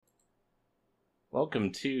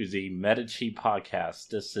Welcome to the Medici podcast.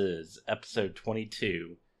 This is episode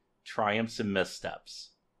 22, Triumphs and Missteps.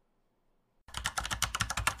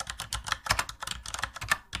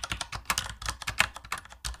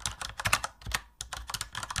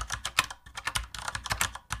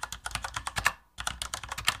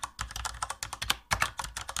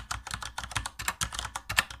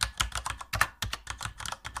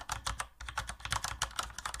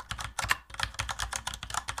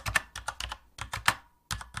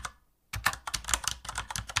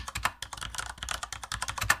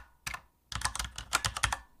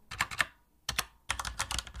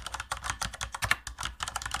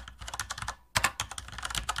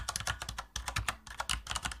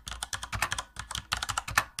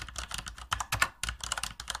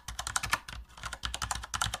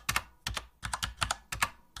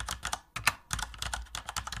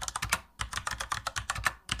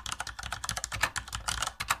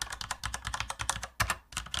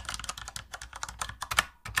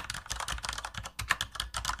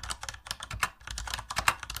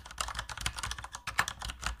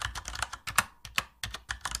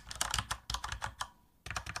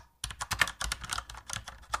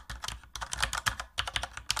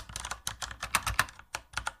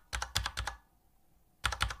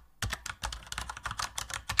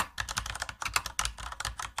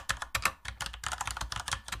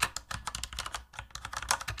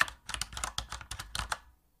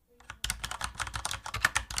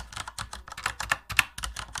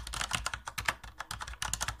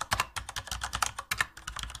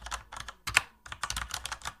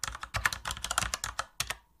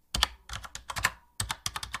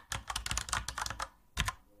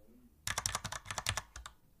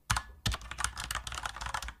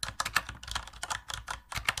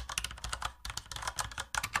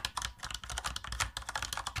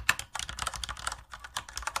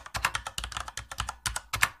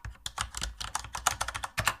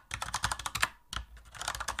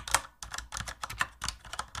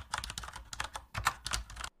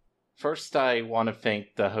 First, I want to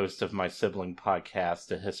thank the host of my sibling podcast,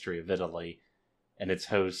 The History of Italy, and its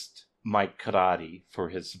host, Mike Carati, for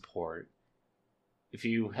his support. If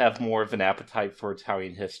you have more of an appetite for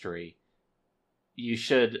Italian history, you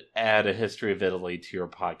should add A History of Italy to your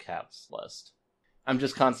podcast list. I'm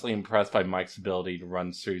just constantly impressed by Mike's ability to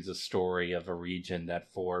run through the story of a region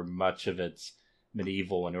that for much of its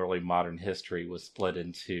medieval and early modern history was split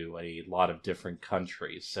into a lot of different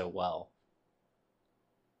countries so well.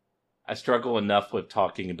 I struggle enough with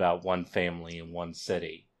talking about one family in one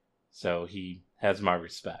city, so he has my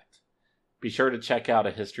respect. Be sure to check out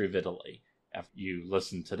A History of Italy after you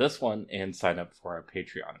listen to this one and sign up for our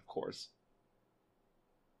Patreon, of course.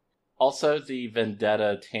 Also, the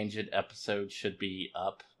Vendetta Tangent episode should be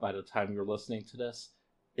up by the time you're listening to this.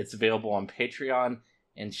 It's available on Patreon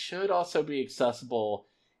and should also be accessible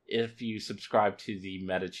if you subscribe to the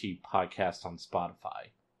Medici podcast on Spotify.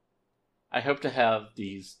 I hope to have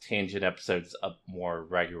these tangent episodes up more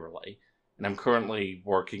regularly, and I'm currently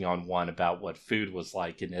working on one about what food was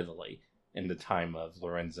like in Italy in the time of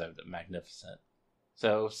Lorenzo the Magnificent.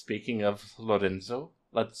 So, speaking of Lorenzo,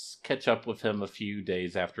 let's catch up with him a few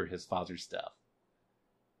days after his father's death.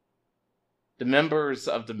 The members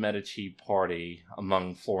of the Medici party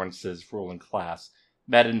among Florence's ruling class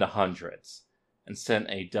met in the hundreds and sent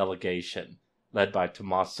a delegation led by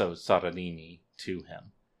Tommaso Soderini to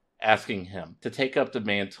him, asking him to take up the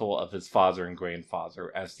mantle of his father and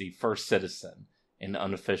grandfather as the first citizen and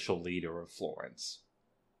unofficial leader of Florence.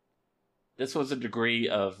 This was a degree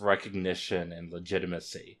of recognition and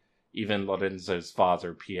legitimacy even Lorenzo's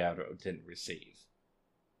father Piero didn't receive.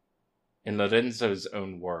 In Lorenzo's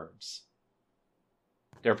own words,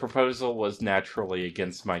 "Their proposal was naturally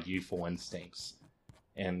against my youthful instincts,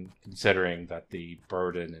 and considering that the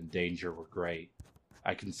burden and danger were great,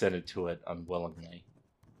 I consented to it unwillingly.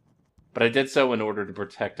 But I did so in order to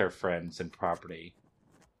protect our friends and property,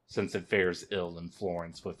 since it fares ill in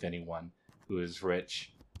Florence with anyone who is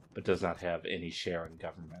rich but does not have any share in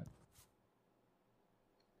government."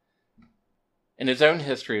 In his own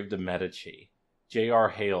History of the Medici, J.R.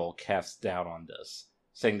 Hale casts doubt on this,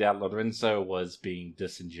 saying that Lorenzo was being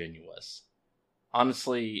disingenuous.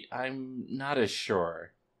 Honestly, I'm not as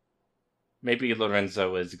sure. Maybe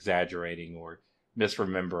Lorenzo is exaggerating or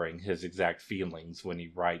misremembering his exact feelings when he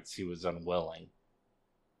writes he was unwilling.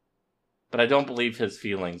 But I don't believe his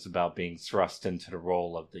feelings about being thrust into the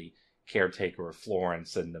role of the caretaker of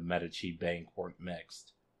Florence and the Medici bank weren't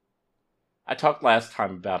mixed. I talked last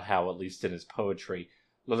time about how, at least in his poetry,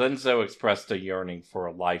 Lorenzo expressed a yearning for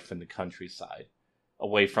a life in the countryside,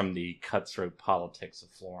 away from the cutthroat politics of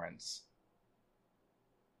Florence.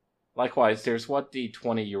 Likewise, there's what the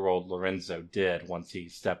 20-year-old Lorenzo did once he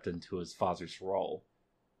stepped into his father's role.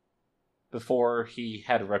 Before, he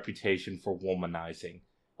had a reputation for womanizing,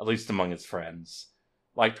 at least among his friends,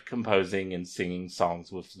 liked composing and singing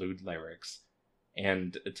songs with lewd lyrics,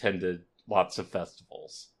 and attended lots of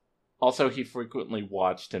festivals. Also, he frequently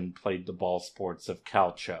watched and played the ball sports of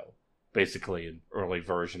calcio, basically an early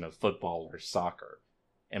version of football or soccer,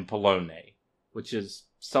 and pallone, which is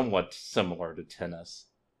somewhat similar to tennis.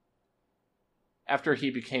 After he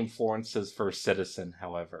became Florence's first citizen,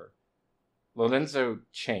 however, Lorenzo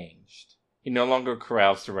changed. He no longer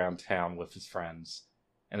caroused around town with his friends,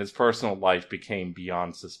 and his personal life became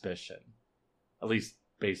beyond suspicion, at least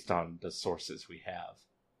based on the sources we have.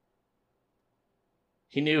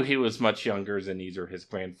 He knew he was much younger than either his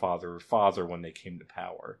grandfather or father when they came to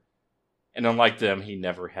power, and unlike them, he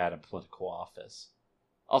never had a political office.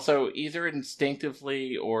 Also, either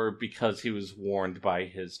instinctively or because he was warned by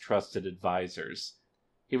his trusted advisors,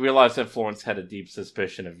 he realized that Florence had a deep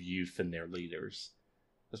suspicion of youth in their leaders,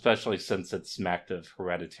 especially since it smacked of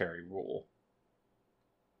hereditary rule.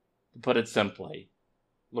 To put it simply,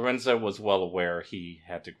 Lorenzo was well aware he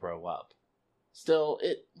had to grow up. Still,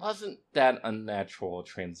 it wasn't that unnatural a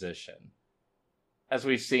transition. As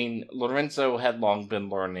we've seen, Lorenzo had long been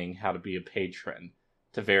learning how to be a patron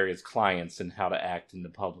to various clients and how to act in the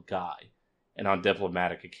public eye, and on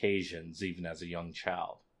diplomatic occasions even as a young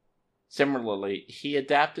child. Similarly, he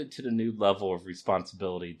adapted to the new level of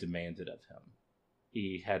responsibility demanded of him.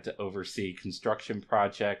 He had to oversee construction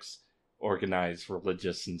projects, organize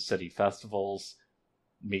religious and city festivals,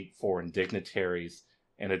 meet foreign dignitaries,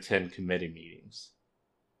 and attend committee meetings.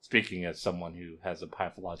 Speaking as someone who has a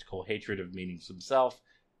pathological hatred of meetings himself,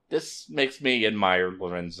 this makes me admire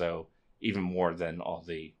Lorenzo even more than all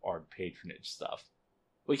the art patronage stuff.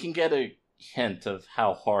 We can get a hint of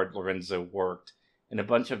how hard Lorenzo worked in a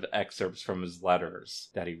bunch of excerpts from his letters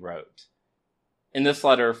that he wrote. In this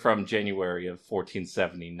letter from January of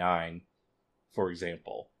 1479, for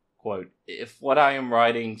example, quote, "If what I am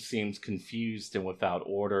writing seems confused and without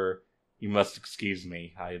order, you must excuse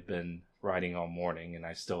me. I have been writing all morning and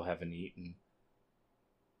I still haven't eaten."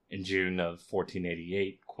 In June of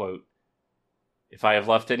 1488, quote, "If I have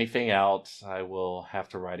left anything out, I will have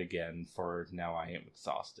to write again, for now I am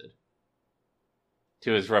exhausted."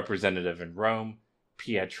 To his representative in Rome,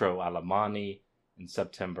 Pietro Alamanni, in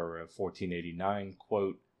September of 1489,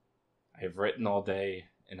 quote, "I have written all day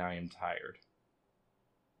and I am tired."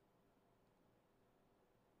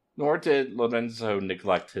 Nor did Lorenzo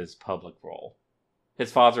neglect his public role.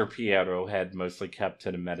 His father Pietro had mostly kept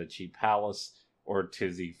to the Medici palace or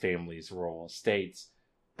to the family's royal estates,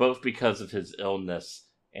 both because of his illness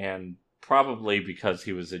and probably because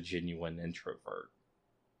he was a genuine introvert.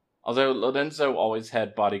 Although Lorenzo always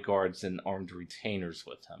had bodyguards and armed retainers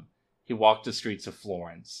with him, he walked the streets of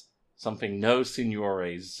Florence, something no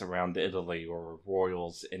signores around Italy or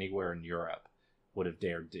royals anywhere in Europe would have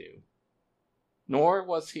dared do. Nor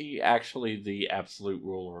was he actually the absolute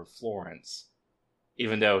ruler of Florence,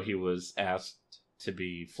 even though he was asked to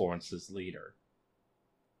be Florence's leader.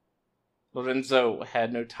 Lorenzo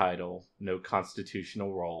had no title, no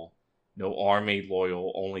constitutional role, no army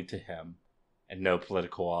loyal only to him, and no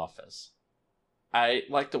political office. I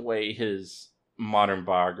like the way his modern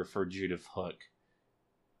biographer Judith Hook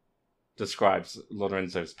describes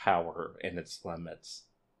Lorenzo's power and its limits.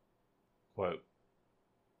 Quote,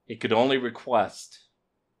 "He could only request,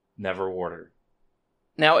 never order."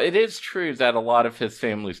 Now, it is true that a lot of his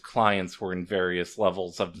family's clients were in various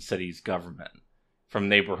levels of the city's government, from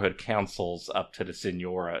neighborhood councils up to the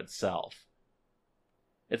Signora itself.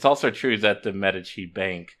 It's also true that the Medici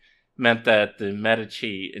Bank meant that the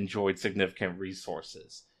Medici enjoyed significant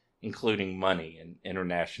resources, including money and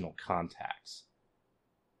international contacts.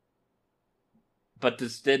 But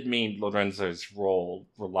this did mean Lorenzo's role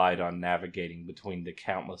relied on navigating between the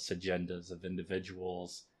countless agendas of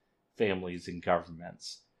individuals, families, and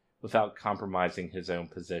governments, without compromising his own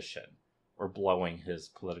position or blowing his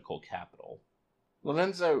political capital.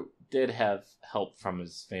 Lorenzo did have help from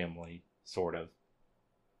his family, sort of.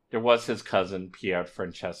 There was his cousin Pier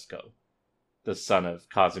Francesco, the son of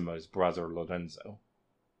Cosimo's brother Lorenzo.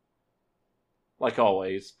 Like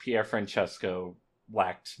always, Pier Francesco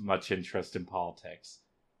lacked much interest in politics,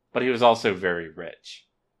 but he was also very rich.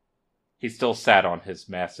 He still sat on his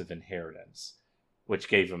massive inheritance, which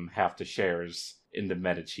gave him half the shares in the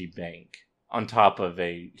Medici Bank, on top of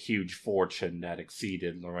a huge fortune that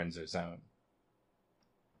exceeded Lorenzo's own.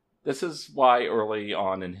 This is why early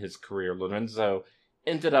on in his career, Lorenzo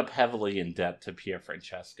ended up heavily in debt to Pier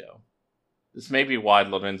Francesco. This may be why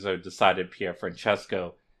Lorenzo decided Pier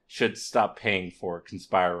Francesco should stop paying for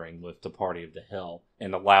conspiring with the Party of the Hill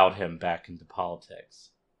and allowed him back into politics.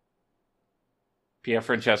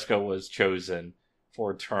 Pierfrancesco was chosen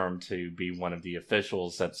for a term to be one of the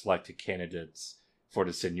officials that selected candidates for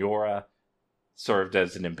the Signora, served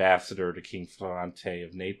as an ambassador to King Florence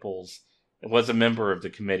of Naples, and was a member of the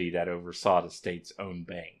committee that oversaw the state's own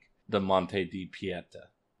bank, the Monte di Pieta.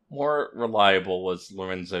 More reliable was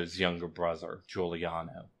Lorenzo's younger brother,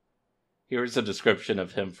 Giuliano. Here is a description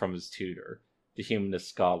of him from his tutor, the humanist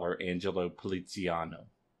scholar Angelo Poliziano.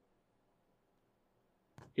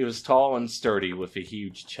 He was tall and sturdy with a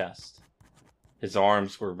huge chest. His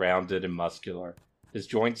arms were rounded and muscular, his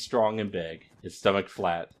joints strong and big, his stomach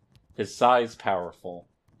flat, his thighs powerful,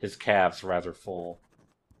 his calves rather full.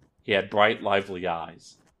 He had bright, lively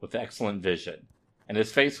eyes, with excellent vision, and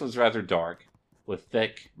his face was rather dark, with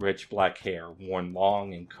thick, rich black hair worn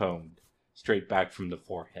long and combed straight back from the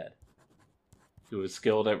forehead. He was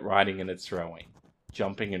skilled at riding and at throwing,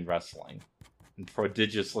 jumping and wrestling, and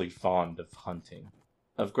prodigiously fond of hunting.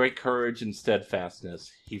 Of great courage and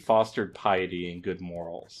steadfastness, he fostered piety and good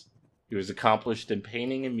morals. He was accomplished in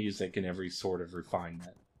painting and music and every sort of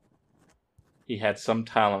refinement. He had some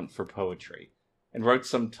talent for poetry, and wrote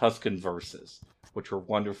some Tuscan verses, which were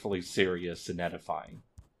wonderfully serious and edifying.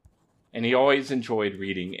 And he always enjoyed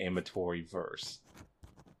reading amatory verse.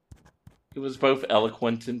 He was both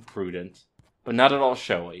eloquent and prudent, but not at all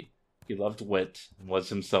showy. He loved wit, and was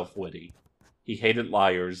himself witty. He hated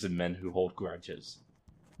liars and men who hold grudges.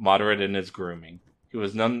 Moderate in his grooming, he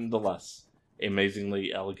was none the less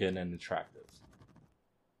amazingly elegant and attractive.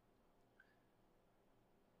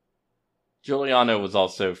 Giuliano was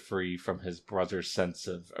also free from his brother's sense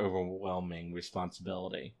of overwhelming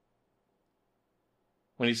responsibility.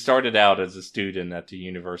 When he started out as a student at the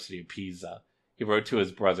University of Pisa, he wrote to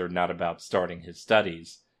his brother not about starting his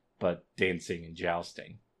studies, but dancing and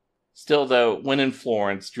jousting. Still, though, when in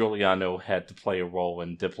Florence, Giuliano had to play a role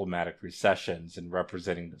in diplomatic recessions and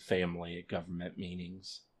representing the family at government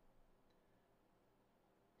meetings.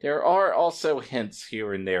 There are also hints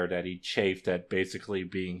here and there that he chafed at basically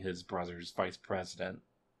being his brother's vice president.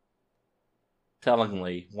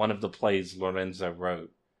 Tellingly, one of the plays Lorenzo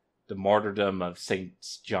wrote, The Martyrdom of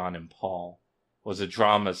Saints John and Paul, was a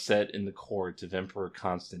drama set in the court of Emperor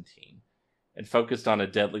Constantine, and focused on a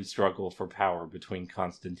deadly struggle for power between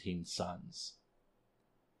Constantine's sons.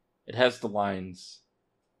 It has the lines,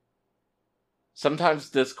 Sometimes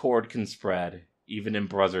discord can spread, even in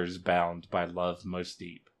brothers bound by love most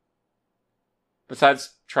deep.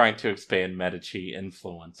 Besides trying to expand Medici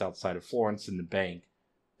influence outside of Florence and the bank,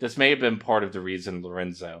 this may have been part of the reason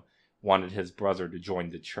Lorenzo wanted his brother to join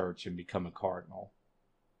the church and become a cardinal.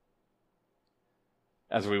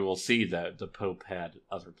 As we will see, though, the Pope had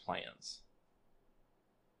other plans.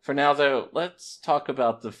 For now, though, let's talk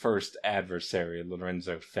about the first adversary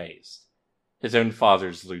Lorenzo faced, his own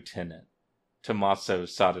father's lieutenant, Tommaso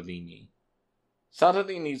Soderini.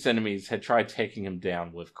 Soderini's enemies had tried taking him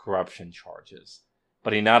down with corruption charges,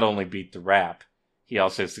 but he not only beat the rap, he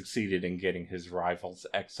also succeeded in getting his rivals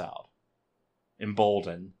exiled.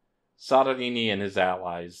 Emboldened, Soderini and his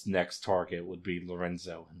allies' next target would be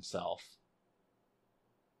Lorenzo himself.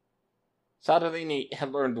 Soderini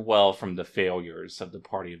had learned well from the failures of the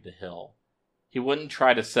Party of the Hill. He wouldn't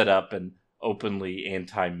try to set up an openly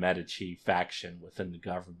anti-Medici faction within the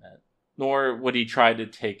government, nor would he try to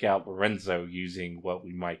take out Lorenzo using what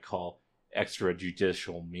we might call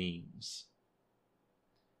extrajudicial means.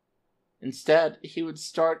 Instead, he would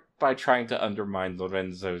start by trying to undermine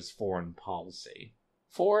Lorenzo's foreign policy.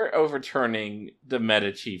 For overturning the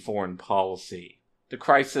Medici foreign policy, the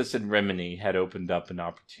crisis in Rimini had opened up an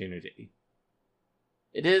opportunity.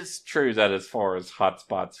 It is true that as far as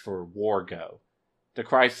hotspots for war go, the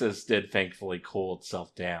crisis did thankfully cool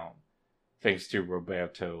itself down, thanks to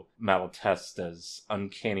Roberto Malatesta's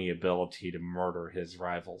uncanny ability to murder his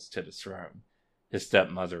rivals to the throne, his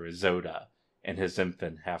stepmother Isotta, and his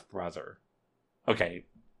infant half-brother. Okay,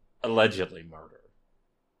 allegedly murder.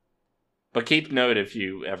 But keep note if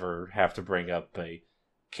you ever have to bring up a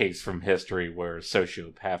case from history where a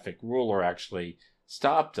sociopathic ruler actually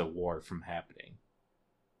stopped a war from happening.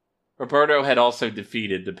 Roberto had also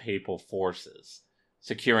defeated the papal forces,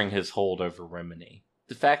 securing his hold over Rimini.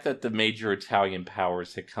 The fact that the major Italian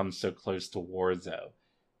powers had come so close to war, though,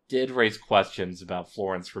 did raise questions about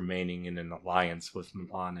Florence remaining in an alliance with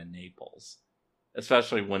Milan and Naples,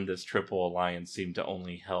 especially when this triple alliance seemed to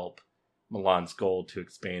only help Milan's goal to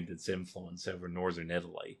expand its influence over northern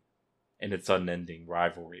Italy, and its unending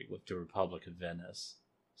rivalry with the Republic of Venice.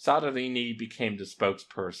 Soderini became the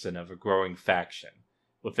spokesperson of a growing faction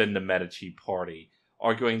within the Medici party,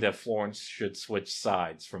 arguing that Florence should switch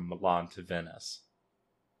sides from Milan to Venice.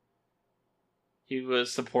 He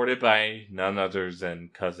was supported by none other than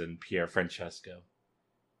cousin Pier Francesco.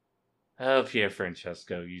 Oh, Pier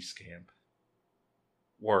Francesco, you scamp.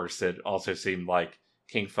 Worse, it also seemed like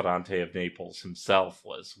King Ferrante of Naples himself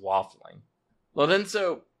was waffling.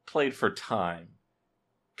 Lorenzo played for time,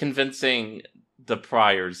 convincing the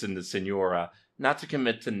priors and the Signora not to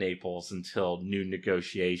commit to Naples until new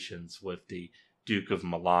negotiations with the Duke of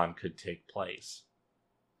Milan could take place.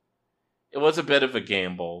 It was a bit of a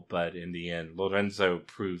gamble, but in the end, Lorenzo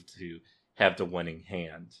proved to have the winning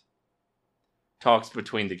hand. Talks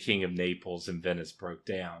between the King of Naples and Venice broke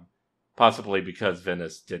down, possibly because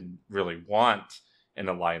Venice didn't really want an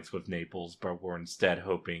alliance with Naples, but were instead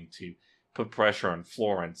hoping to put pressure on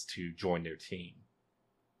Florence to join their team.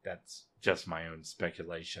 That's just my own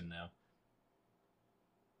speculation, though.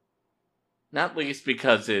 Not least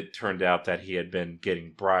because it turned out that he had been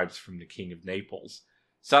getting bribes from the King of Naples,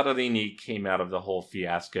 Soderini came out of the whole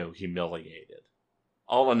fiasco humiliated.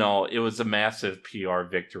 All in all, it was a massive PR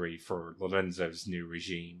victory for Lorenzo's new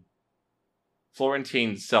regime.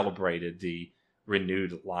 Florentines celebrated the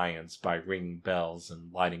renewed alliance by ringing bells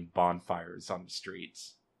and lighting bonfires on the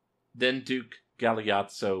streets. Then Duke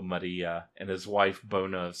Galeazzo Maria and his wife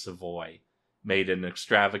Bona of Savoy made an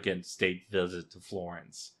extravagant state visit to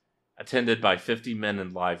Florence, attended by 50 men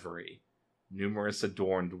in livery, numerous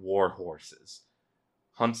adorned war horses,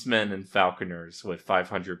 huntsmen and falconers with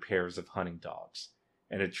 500 pairs of hunting dogs,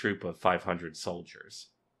 and a troop of 500 soldiers.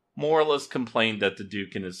 Moralists complained that the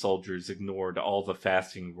Duke and his soldiers ignored all the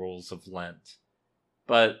fasting rules of Lent,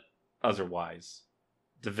 but otherwise,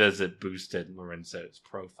 the visit boosted Lorenzo's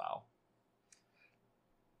profile.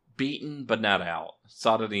 Beaten but not out,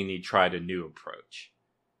 Soderini tried a new approach.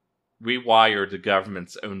 Rewired the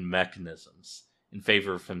government's own mechanisms in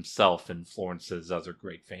favor of himself and Florence's other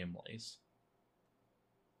great families.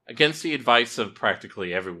 Against the advice of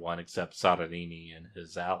practically everyone except Soderini and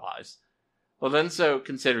his allies, Lorenzo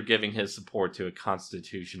considered giving his support to a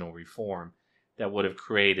constitutional reform that would have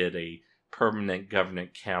created a permanent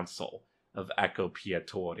government council of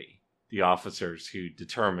accoppiatori, the officers who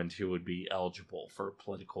determined who would be eligible for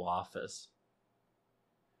political office.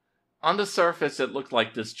 On the surface, it looked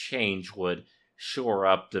like this change would shore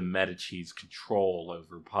up the Medici's control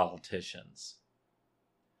over politicians.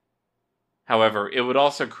 However, it would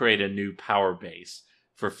also create a new power base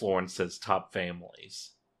for Florence's top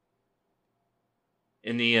families.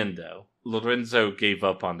 In the end, though, Lorenzo gave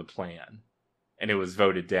up on the plan, and it was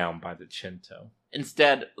voted down by the Cento.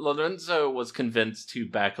 Instead, Lorenzo was convinced to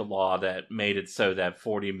back a law that made it so that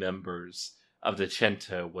 40 members of the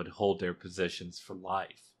Cento would hold their positions for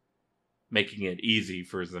life, making it easy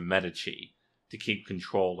for the Medici to keep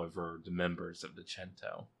control over the members of the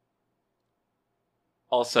Cento.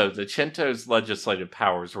 Also, the Cento's legislative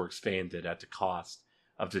powers were expanded at the cost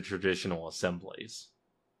of the traditional assemblies.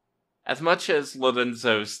 As much as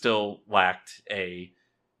Lorenzo still lacked a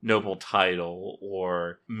noble title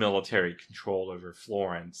or military control over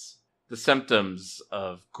Florence, the symptoms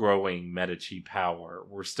of growing Medici power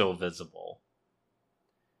were still visible.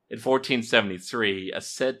 In 1473, a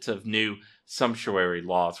set of new sumptuary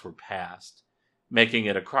laws were passed, making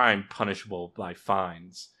it a crime punishable by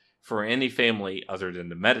fines for any family other than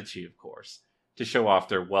the Medici, of course, to show off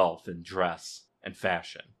their wealth in dress and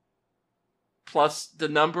fashion. Plus, the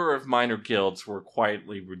number of minor guilds were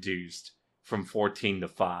quietly reduced from 14 to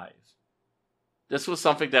 5. This was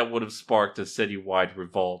something that would have sparked a citywide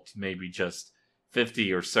revolt maybe just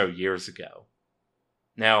 50 or so years ago.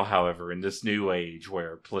 Now, however, in this new age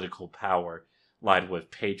where political power lied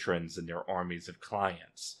with patrons and their armies of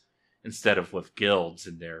clients, instead of with guilds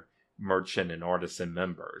and their merchant and artisan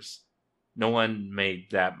members, no one made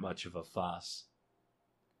that much of a fuss.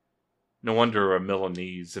 No wonder a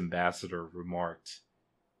Milanese ambassador remarked,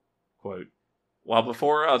 quote, "While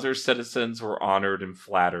before other citizens were honored and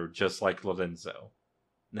flattered just like Lorenzo,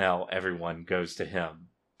 now everyone goes to him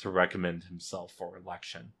to recommend himself for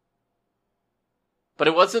election." But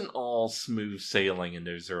it wasn't all smooth sailing in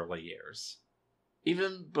those early years.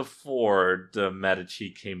 Even before the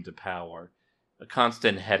Medici came to power, a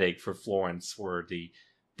constant headache for Florence were the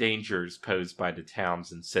dangers posed by the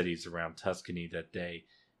towns and cities around Tuscany that they,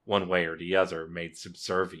 one way or the other, made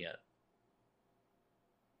subservient.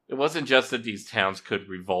 It wasn't just that these towns could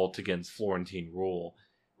revolt against Florentine rule,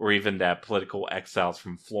 or even that political exiles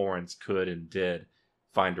from Florence could and did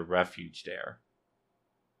find a refuge there.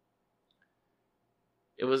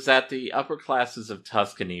 It was that the upper classes of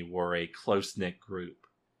Tuscany were a close-knit group,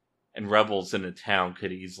 and rebels in a town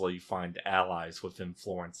could easily find allies within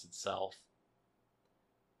Florence itself.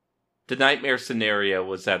 The nightmare scenario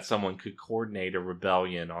was that someone could coordinate a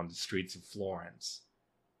rebellion on the streets of Florence,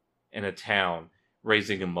 in a town,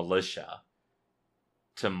 raising a militia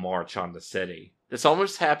to march on the city. This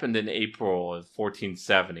almost happened in April of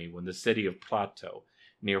 1470, when the city of Prato,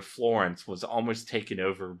 near Florence, was almost taken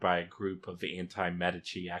over by a group of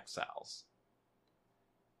anti-Medici exiles.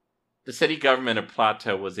 The city government of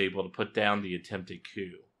Prato was able to put down the attempted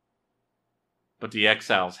coup, but the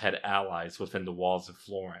exiles had allies within the walls of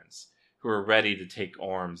Florence, who were ready to take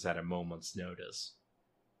arms at a moment's notice.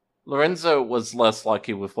 Lorenzo was less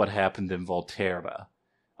lucky with what happened in Volterra,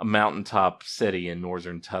 a mountaintop city in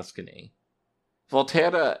northern Tuscany.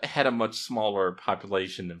 Volterra had a much smaller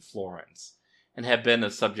population than Florence, and had been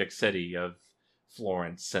a subject city of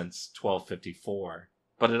Florence since 1254,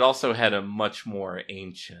 but it also had a much more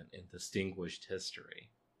ancient and distinguished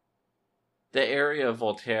history. The area of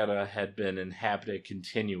Volterra had been inhabited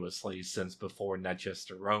continuously since before not just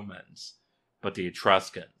the Romans, but the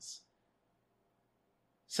Etruscans.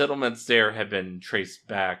 Settlements there had been traced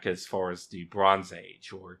back as far as the Bronze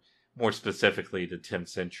Age, or more specifically the 10th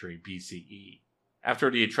century BCE,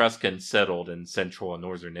 after the Etruscans settled in central and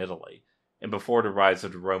northern Italy, and before the rise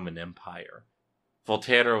of the Roman Empire.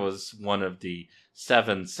 Volterra was one of the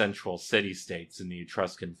 7 central city-states in the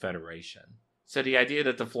Etruscan Federation, so the idea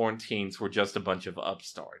that the Florentines were just a bunch of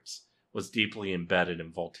upstarts was deeply embedded in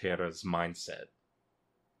Volterra's mindset.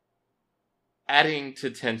 Adding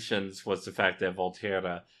to tensions was the fact that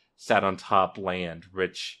Volterra sat on top land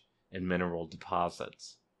rich in mineral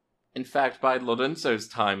deposits. In fact, by Lorenzo's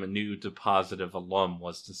time, a new deposit of alum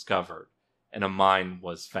was discovered, and a mine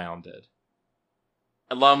was founded.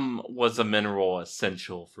 Alum was a mineral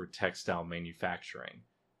essential for textile manufacturing.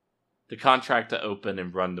 The contract to open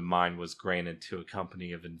and run the mine was granted to a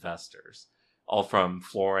company of investors, all from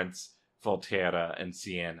Florence, Volterra, and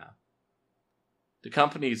Siena. The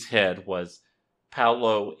company's head was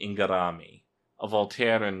Paolo Ingarami, a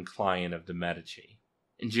Volterran client of the Medici.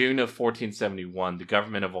 In June of 1471, the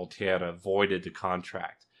government of Volterra voided the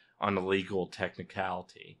contract on a legal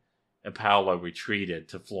technicality, and Paolo retreated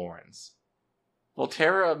to Florence.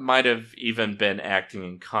 Volterra might have even been acting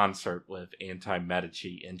in concert with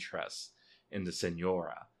anti-Medici interests in the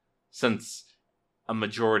Signora, since a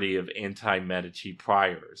majority of anti-Medici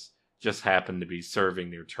priors just happened to be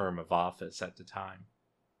serving their term of office at the time.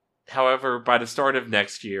 However, by the start of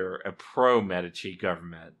next year, a pro-Medici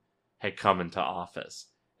government had come into office,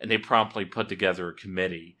 and they promptly put together a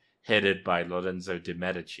committee headed by Lorenzo de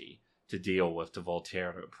Medici to deal with the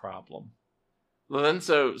Volterra problem.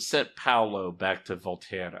 Lorenzo sent Paolo back to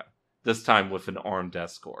Volterra, this time with an armed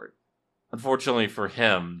escort. Unfortunately for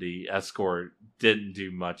him, the escort didn't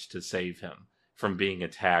do much to save him from being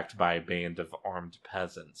attacked by a band of armed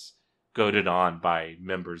peasants, goaded on by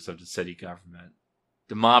members of the city government.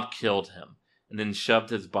 The mob killed him, and then shoved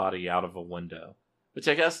his body out of a window, which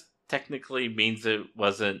I guess technically means it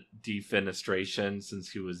wasn't defenestration since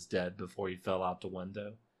he was dead before he fell out the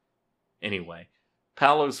window. Anyway,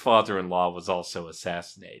 Paolo's father-in-law was also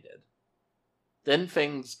assassinated. Then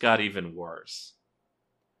things got even worse.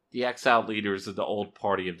 The exiled leaders of the old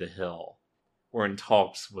party of the Hill were in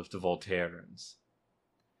talks with the Volterrans.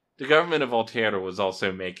 The government of Volterra was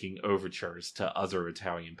also making overtures to other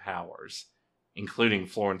Italian powers, including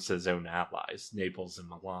Florence's own allies, Naples and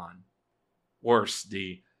Milan. Worse,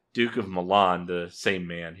 the Duke of Milan, the same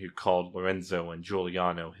man who called Lorenzo and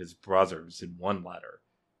Giuliano his brothers in one letter,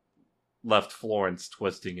 left Florence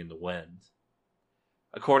twisting in the wind.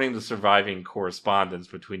 According to surviving correspondence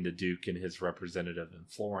between the Duke and his representative in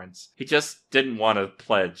Florence, he just didn't want to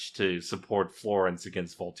pledge to support Florence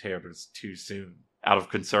against Volterra's too soon, out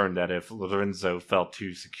of concern that if Lorenzo felt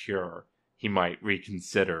too secure, he might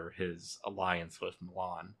reconsider his alliance with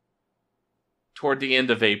Milan. Toward the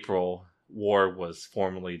end of April, war was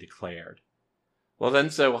formally declared.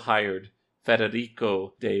 Lorenzo hired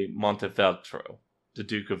Federico de Montefeltro, the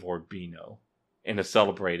Duke of Urbino, and a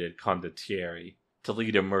celebrated condottiere, to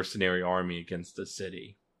lead a mercenary army against the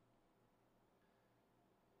city.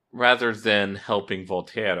 Rather than helping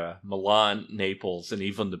Volterra, Milan, Naples, and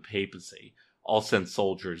even the papacy all sent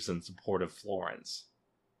soldiers in support of Florence.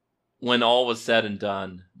 When all was said and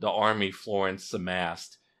done, the army Florence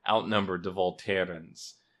amassed outnumbered the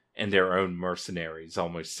Volterrans and their own mercenaries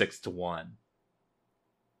almost 6-1.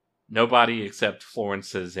 Nobody except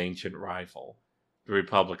Florence's ancient rival, the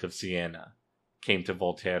Republic of Siena, came to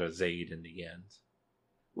Volterra's aid in the end.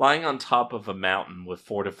 Lying on top of a mountain with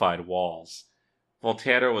fortified walls,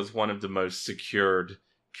 Volterra was one of the most secured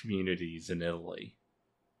communities in Italy.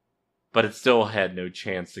 But it still had no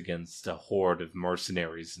chance against a horde of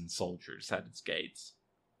mercenaries and soldiers at its gates.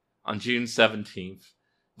 On June 17th,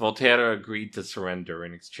 Volterra agreed to surrender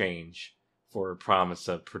in exchange for a promise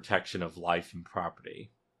of protection of life and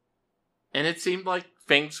property. And it seemed like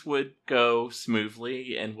things would go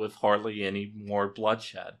smoothly and with hardly any more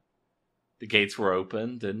bloodshed. The gates were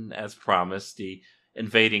opened, and as promised, the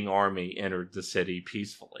invading army entered the city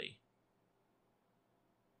peacefully.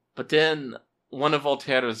 But then, one of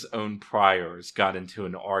Volterra's own priors got into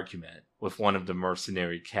an argument with one of the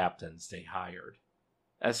mercenary captains they hired.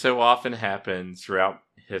 As so often happens throughout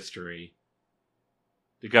history,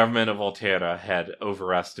 the government of Volterra had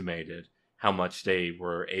overestimated how much they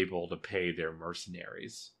were able to pay their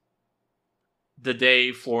mercenaries. The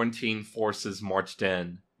day Florentine forces marched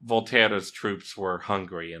in, Volterra's troops were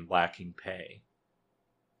hungry and lacking pay.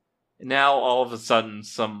 And now, all of a sudden,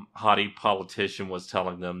 some haughty politician was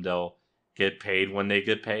telling them they'll get paid when they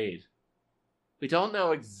get paid. We don't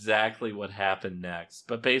know exactly what happened next,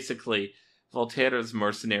 but basically, Volterra's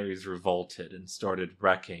mercenaries revolted and started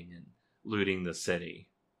wrecking and looting the city.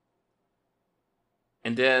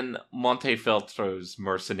 And then Montefeltro's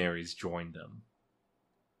mercenaries joined them.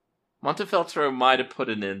 Montefeltro might have put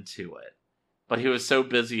an end to it, but he was so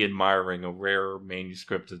busy admiring a rare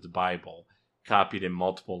manuscript of the Bible, copied in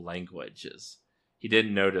multiple languages, he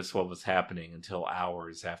didn't notice what was happening until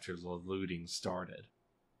hours after the looting started.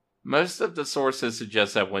 Most of the sources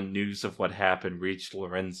suggest that when news of what happened reached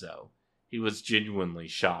Lorenzo, he was genuinely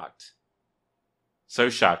shocked.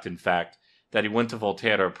 So shocked, in fact, that he went to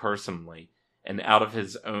Volterra personally and out of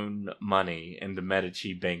his own money and the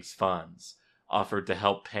Medici Bank's funds, offered to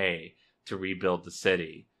help pay to rebuild the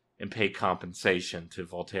city and pay compensation to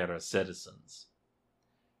Volterra's citizens.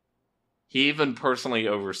 He even personally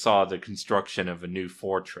oversaw the construction of a new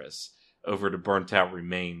fortress over the burnt-out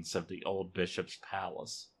remains of the old bishop's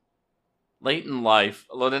palace. Late in life,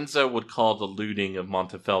 Lorenzo would call the looting of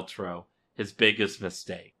Montefeltro his biggest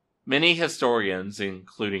mistake. Many historians,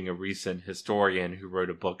 including a recent historian who wrote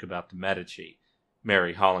a book about the Medici,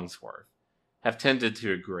 Mary Hollingsworth, have tended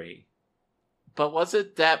to agree. But was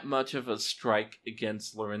it that much of a strike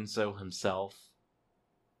against Lorenzo himself?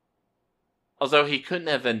 Although he couldn't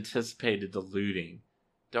have anticipated the looting,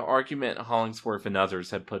 the argument Hollingsworth and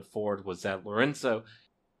others had put forward was that Lorenzo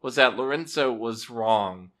was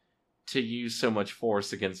wrong to use so much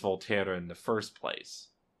force against Volterra in the first place.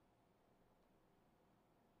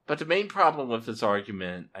 But the main problem with this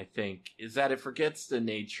argument, I think, is that it forgets the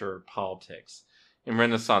nature of politics in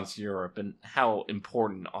Renaissance Europe and how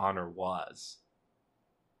important honor was.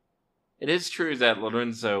 It is true that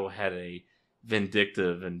Lorenzo had a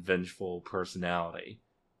vindictive and vengeful personality,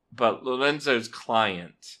 but Lorenzo's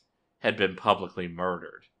client had been publicly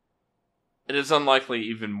murdered. It is unlikely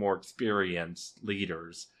even more experienced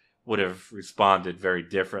leaders would have responded very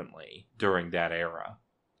differently during that era.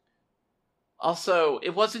 Also,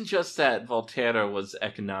 it wasn't just that Volterra was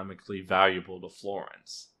economically valuable to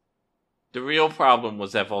Florence. The real problem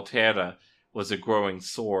was that Volterra was a growing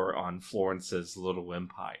sore on Florence's little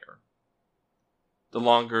empire. The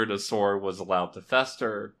longer the sore was allowed to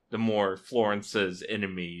fester, the more Florence's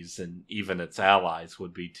enemies and even its allies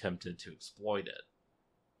would be tempted to exploit it.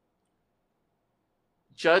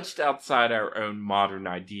 Judged outside our own modern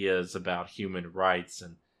ideas about human rights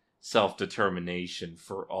and self-determination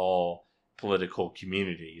for all political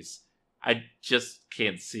communities, I just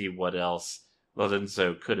can't see what else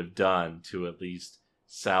Lorenzo could have done to at least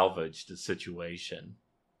salvage the situation.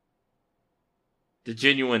 The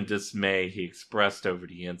genuine dismay he expressed over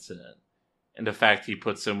the incident, and the fact he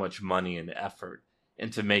put so much money and effort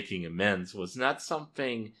into making amends, was not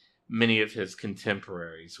something many of his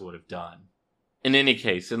contemporaries would have done. In any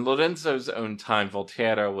case, in Lorenzo's own time,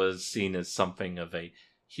 Volterra was seen as something of a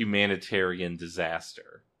humanitarian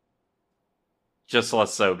disaster. Just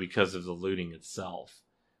less so because of the looting itself,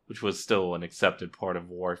 which was still an accepted part of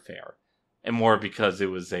warfare, and more because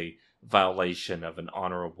it was a violation of an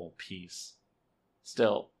honorable peace.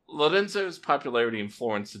 Still, Lorenzo's popularity in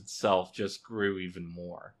Florence itself just grew even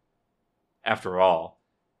more. After all,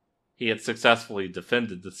 he had successfully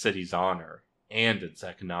defended the city's honor and its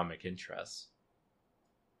economic interests.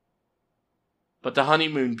 But the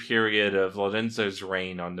honeymoon period of Lorenzo's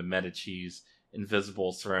reign on the Medici's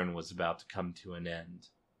invisible throne was about to come to an end.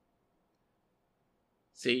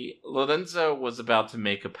 See, Lorenzo was about to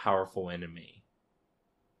make a powerful enemy.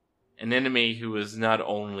 An enemy who was not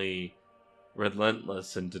only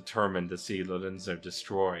relentless and determined to see Lorenzo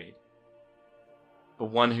destroyed, but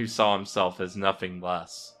one who saw himself as nothing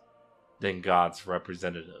less than God's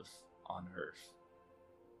representative on earth.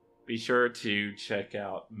 Be sure to check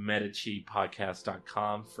out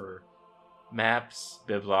MediciPodcast.com for maps,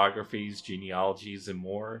 bibliographies, genealogies, and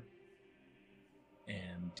more.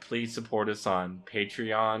 And please support us on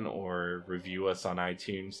Patreon or review us on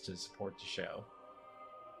iTunes to support the show.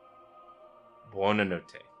 Buona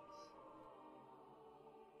notte.